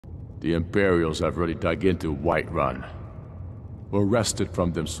The Imperials have already dug into Whiterun. We'll wrest it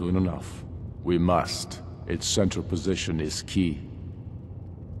from them soon enough. We must. Its central position is key.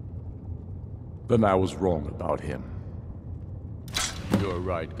 Then I was wrong about him. You're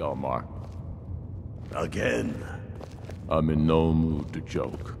right, Galmar. Again? I'm in no mood to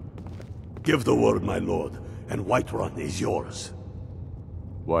joke. Give the word, my lord, and Whiterun is yours.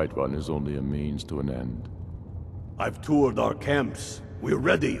 Whiterun is only a means to an end. I've toured our camps. We're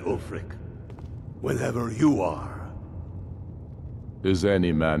ready, Ulfric. Whenever you are. Is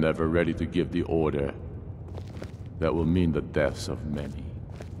any man ever ready to give the order that will mean the deaths of many?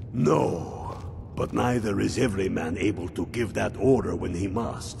 No, but neither is every man able to give that order when he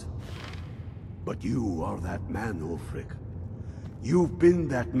must. But you are that man, Ulfric. You've been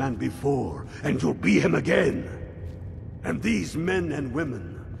that man before, and you'll be him again. And these men and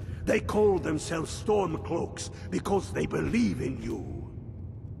women, they call themselves Stormcloaks because they believe in you.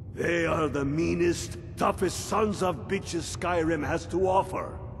 They are the meanest, toughest sons of bitches Skyrim has to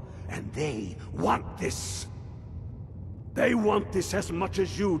offer. And they want this. They want this as much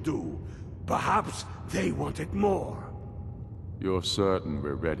as you do. Perhaps they want it more. You're certain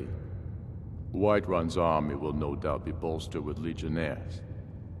we're ready? Whiterun's army will no doubt be bolstered with legionnaires.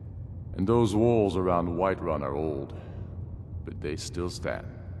 And those walls around Whiterun are old, but they still stand.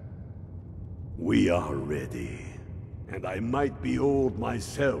 We are ready. And I might be old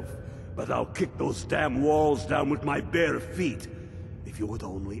myself, but I'll kick those damn walls down with my bare feet, if you would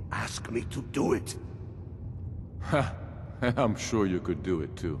only ask me to do it. Ha! I'm sure you could do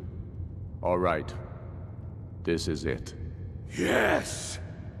it too. All right. This is it. Yes!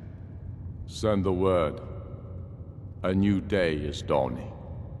 Send the word. A new day is dawning,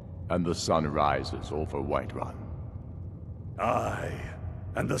 and the sun rises over Whiterun. Aye,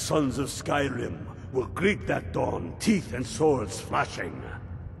 and the sons of Skyrim will greet that dawn, teeth and swords flashing.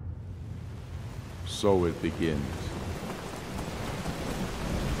 So it begins.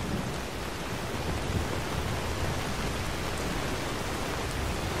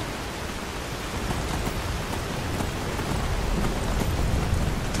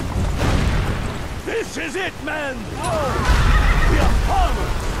 This is it, man! We are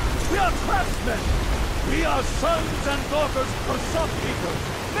farmers! We are craftsmen! We are sons and daughters of shopkeepers,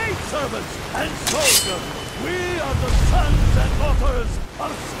 maidservants, and soldiers! We are the sons and daughters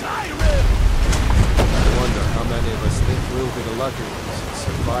of Skyrim! I wonder how many of us think we'll be the lucky ones to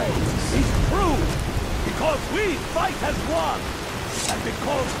survive this. It's true! Because we fight as one! And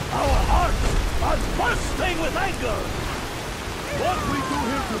because our hearts are bursting with anger! What we do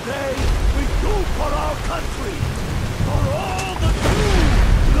here today, we do for our country! For all the true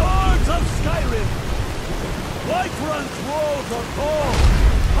lords of Skyrim! Whiterun's walls are tall,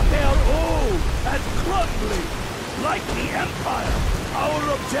 but they are old and crumbling. Like the Empire, our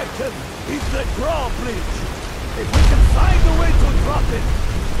objective is the drawbridge. If we can find a way to drop it,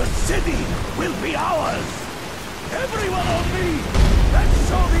 the city will be ours. Everyone on me! Let's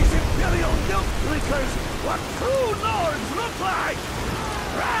show these Imperial milk drinkers what true lords look like!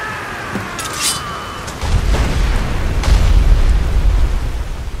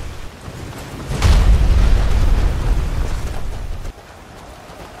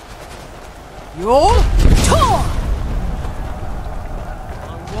 You'll talk!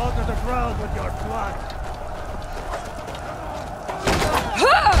 I'll water the ground with your blood!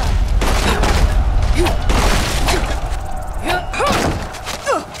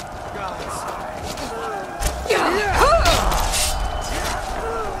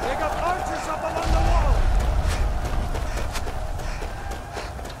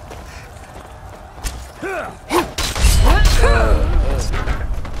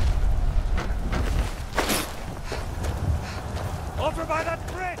 Over by that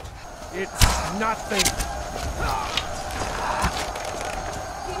bridge! It's nothing!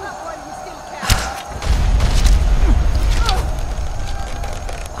 Keep up while you still can.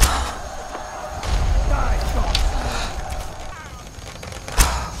 Die, dogs!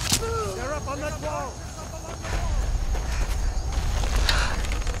 They're up on that wall!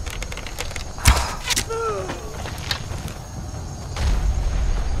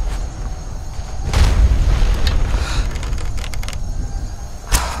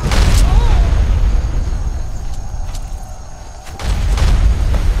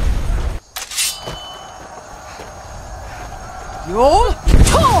 You'll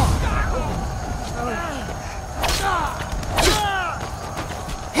talk!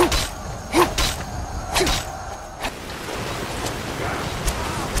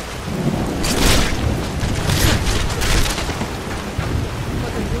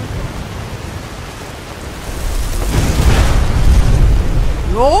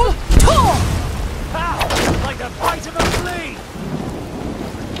 You'll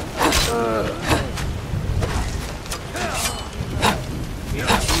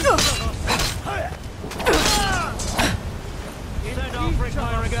Alfred,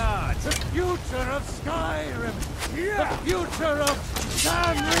 my regards. The future of Skyrim! The future of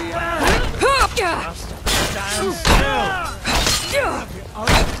Sanriel! Stand still.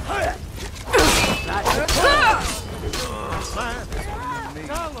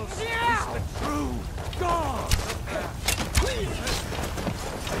 Talos is the true God!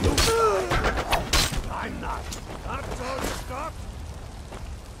 I'm not. That's all you got?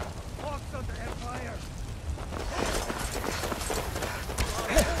 Walks on the Empire.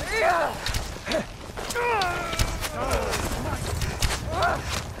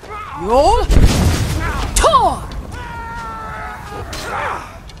 You'll torn!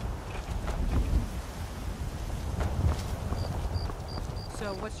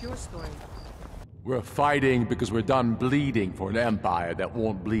 So, what's your story? We're fighting because we're done bleeding for an empire that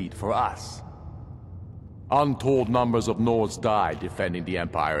won't bleed for us. Untold numbers of Nords died defending the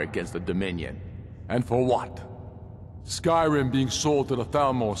empire against the Dominion. And for what? Skyrim being sold to the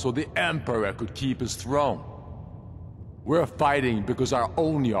Thalmor so the Emperor could keep his throne. We're fighting because our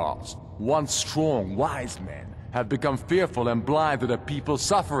own Jarls, once strong, wise men, have become fearful and blind to the people's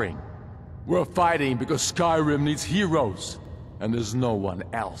suffering. We're fighting because Skyrim needs heroes, and there's no one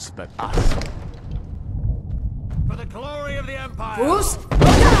else but us. For the glory of the Empire. Boost!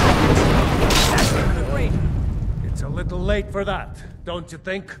 It's a little late for that, don't you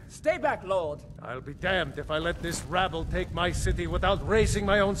think? Stay back, Lord. I'll be damned if I let this rabble take my city without raising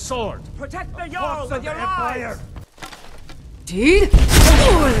my own sword. Protect the Jarl with your Empire. lives! Deed?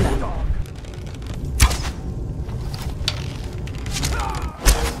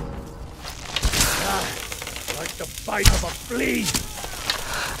 Like the bite of a flea.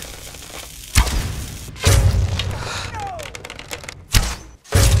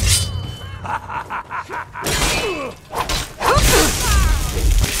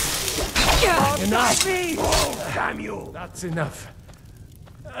 Enough! Oh, damn you! That's enough.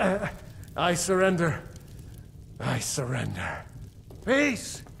 I surrender. I surrender.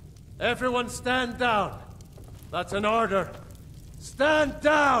 Peace! Everyone stand down. That's an order. Stand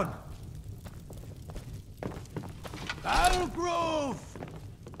down! Algrove!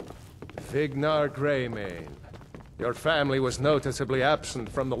 Vignar Greymane. Your family was noticeably absent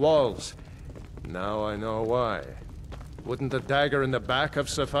from the walls. Now I know why. Wouldn't a dagger in the back have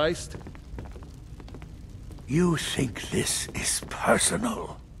sufficed? You think this is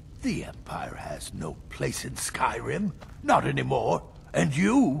personal? The Empire has no place in Skyrim. Not anymore. And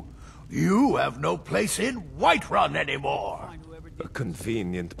you have no place in Whiterun anymore. A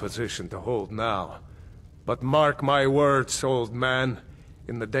convenient position to hold now. But mark my words, old man.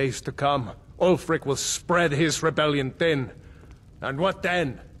 In the days to come, Ulfric will spread his rebellion thin. And what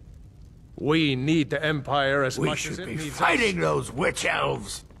then? We need the Empire as We much as should it be needs fighting us. those witch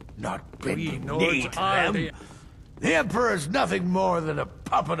elves, not bending Nords knee to are them. The Emperor's nothing more than a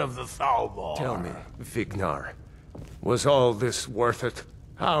puppet of the Thalmor. Tell me, Vignar, was all this worth it?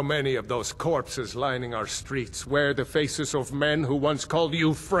 How many of those corpses lining our streets wear the faces of men who once called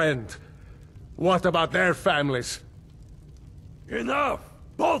you friend? What about their families? Enough!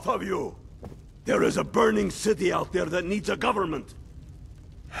 Both of you! There is a burning city out there that needs a government.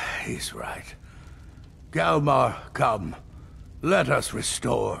 He's right. Galmar, come. Let us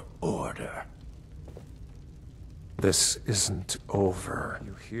restore order. This isn't over.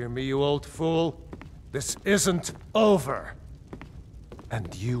 You hear me, you old fool? This isn't over.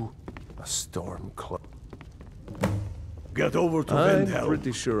 And you, a Stormcloak. Get over to I'm Vendhelm.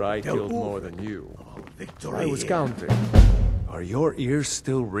 pretty sure I Tell killed more Ulfric than you. Victory. I was counting. Are your ears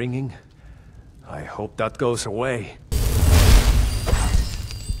still ringing? I hope that goes away.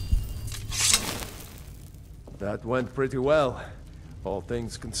 That went pretty well, all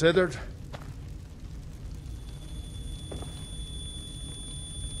things considered.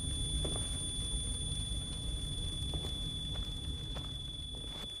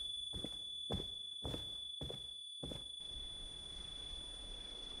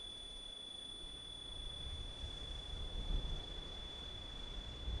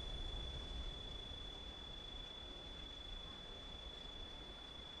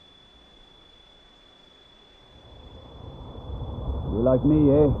 You're like me,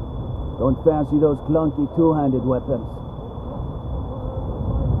 eh? Don't fancy those clunky two-handed weapons.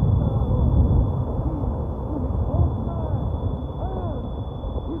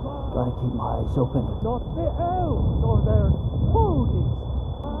 Gotta keep my eyes open. Not the elves or their toadies!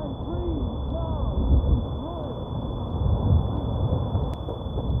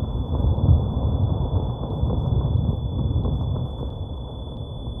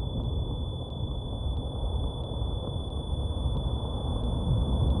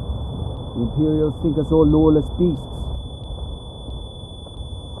 The Imperials think us all lawless beasts.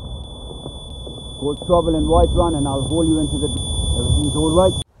 Cause trouble in Whiterun and I'll haul you into the... Everything's all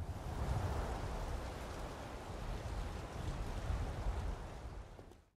right?